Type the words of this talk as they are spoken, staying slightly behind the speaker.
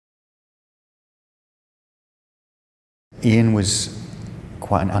Ian was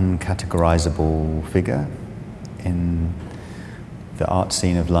quite an uncategorizable figure in the art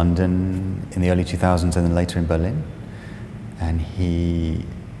scene of London in the early 2000s and then later in Berlin. And he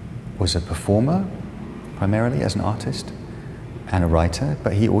was a performer, primarily as an artist and a writer,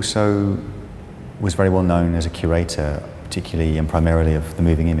 but he also was very well known as a curator, particularly and primarily of the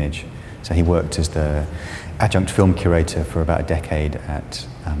moving image. So he worked as the adjunct film curator for about a decade at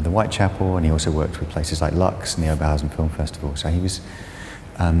the Whitechapel, and he also worked with places like Lux and the Oberhausen Film Festival. So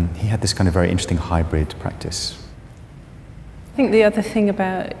he had this kind of very interesting hybrid practice. I think the other thing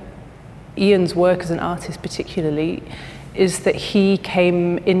about Ian's work as an artist particularly is that he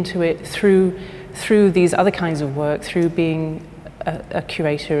came into it through these other kinds of work, through being a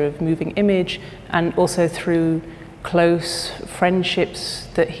curator of moving image, and also through close friendships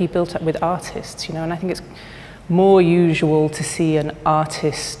that he built up with artists, you know. And I think it's more usual to see an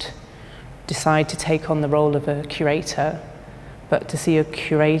artist decide to take on the role of a curator, but to see a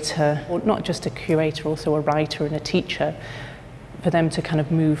curator, or not just a curator, also a writer and a teacher, for them to kind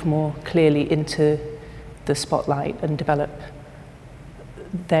of move more clearly into the spotlight and develop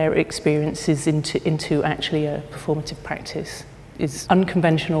their experiences into actually a performative practice is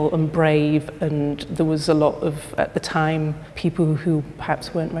unconventional and brave, and there was a lot of, at the time, people who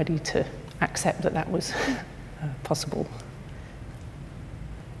perhaps weren't ready to accept that that was possible.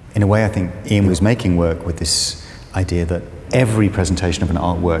 In a way, I think Ian was making work with this idea that every presentation of an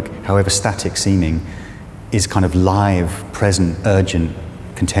artwork, however static seeming, is kind of live, present, urgent,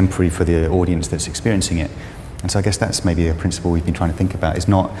 contemporary for the audience that's experiencing it. And so I guess that's maybe a principle we've been trying to think about, is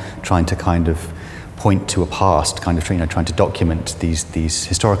not trying to kind of point to a past, kind of, you know, trying to document these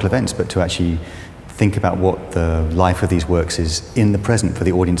historical events, but to actually think about what the life of these works is in the present for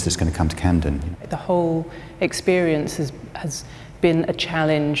the audience that's going to come to Camden. The whole experience has been a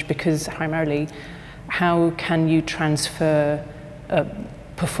challenge, because primarily, how can you transfer a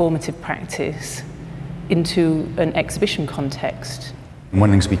performative practice into an exhibition context? One of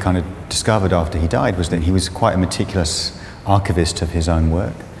the things we kind of discovered after he died was that he was quite a meticulous archivist of his own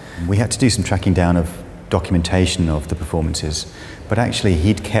work. We had to do some tracking down of documentation of the performances, but actually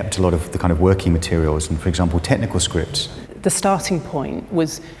he'd kept a lot of the kind of working materials and, for example, technical scripts. The starting point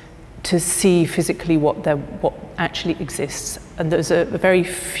was to see physically what actually exists, and there's a very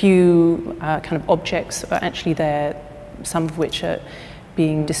few kind of objects are actually there, some of which are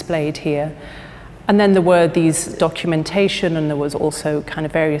being displayed here. And then there were these documentation, and there was also kind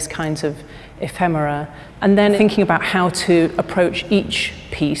of various kinds of ephemera. And then thinking about how to approach each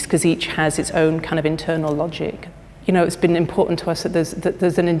piece, because each has its own kind of internal logic. You know, it's been important to us that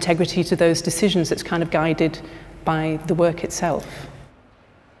there's an integrity to those decisions that's kind of guided by the work itself.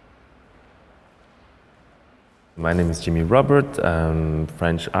 My name is Jimmy Robert. I'm a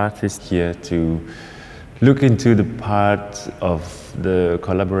French artist here to look into the part of the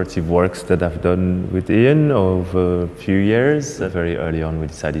collaborative works that I've done with Ian over a few years. Very early on we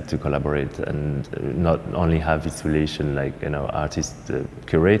decided to collaborate and not only have this relation like, you know,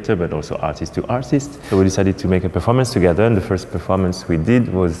 artist-curator, but also artist to artist. So we decided to make a performance together, and the first performance we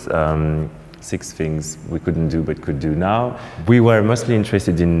did was 6 things we couldn't do but could do now. We were mostly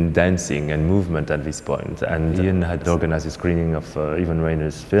interested in dancing and movement at this point, and Ian had organized a screening of Yvonne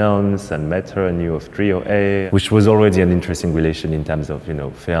Rainer's films and met her and knew of Trio A, which was already an interesting relation in terms of, you know,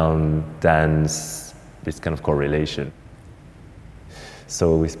 film, dance, this kind of correlation.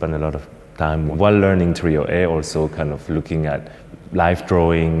 So we spent a lot of time while learning Trio A, also kind of looking at live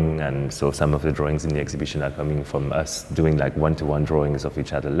drawing, and so some of the drawings in the exhibition are coming from us doing like one-to-one drawings of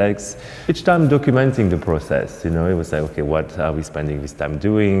each other's legs. Each time documenting the process, you know, it was like, okay, what are we spending this time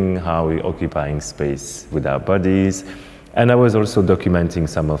doing? How are we occupying space with our bodies? And I was also documenting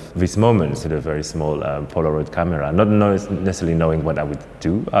some of these moments with a very small Polaroid camera, not necessarily knowing what I would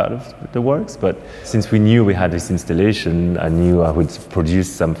do out of the works, but since we knew we had this installation, I knew I would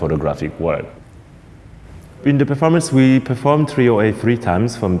produce some photographic work. In the performance, we performed Trio A 3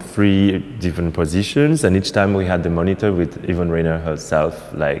 times from 3 different positions, and each time we had the monitor with Yvonne Rainer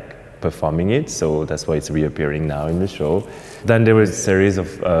herself like performing it, so that's why it's reappearing now in the show. Then there was a series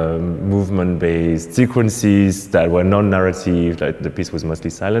of movement-based sequences that were non-narrative, like the piece was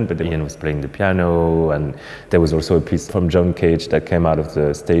mostly silent, but Ian was playing the piano, and there was also a piece from John Cage that came out of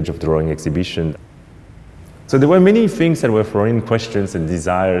the stage of the drawing exhibition. So there were many things that were foreign questions and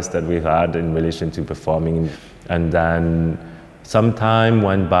desires that we had in relation to performing. And then some time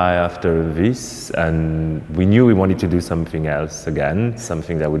went by after this, and we knew we wanted to do something else again,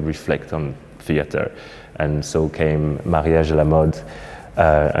 something that would reflect on theatre. And so came Mariage à la mode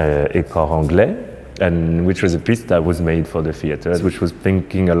et corps anglais, and which was a piece that was made for the theater, which was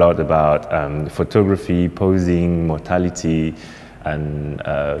thinking a lot about photography, posing, mortality, and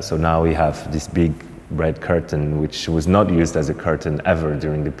so now we have this big red curtain, which was not used as a curtain ever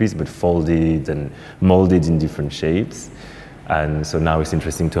during the piece, but folded and molded in different shapes. And so now it's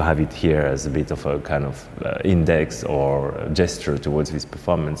interesting to have it here as a bit of a kind of index or gesture towards this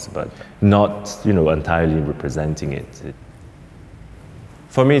performance, but not, you know, entirely representing it.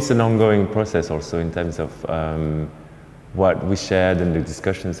 For me, it's an ongoing process also in terms of what we shared and the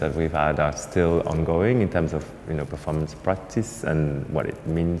discussions that we've had are still ongoing in terms of, you know, performance practice and what it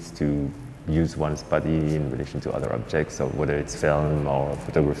means to use one's body in relation to other objects, or whether it's film or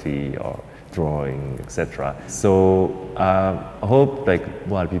photography or drawing, etc. So I hope, like,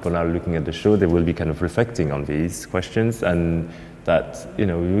 while people are looking at the show, they will be kind of reflecting on these questions, and that, you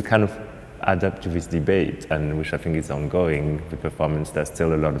know, we kind of add up to this debate, and which I think is ongoing. The performance, there's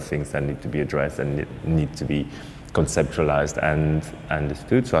still a lot of things that need to be addressed and need to be conceptualized and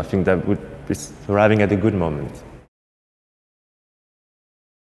understood. So I think that we're arriving at a good moment.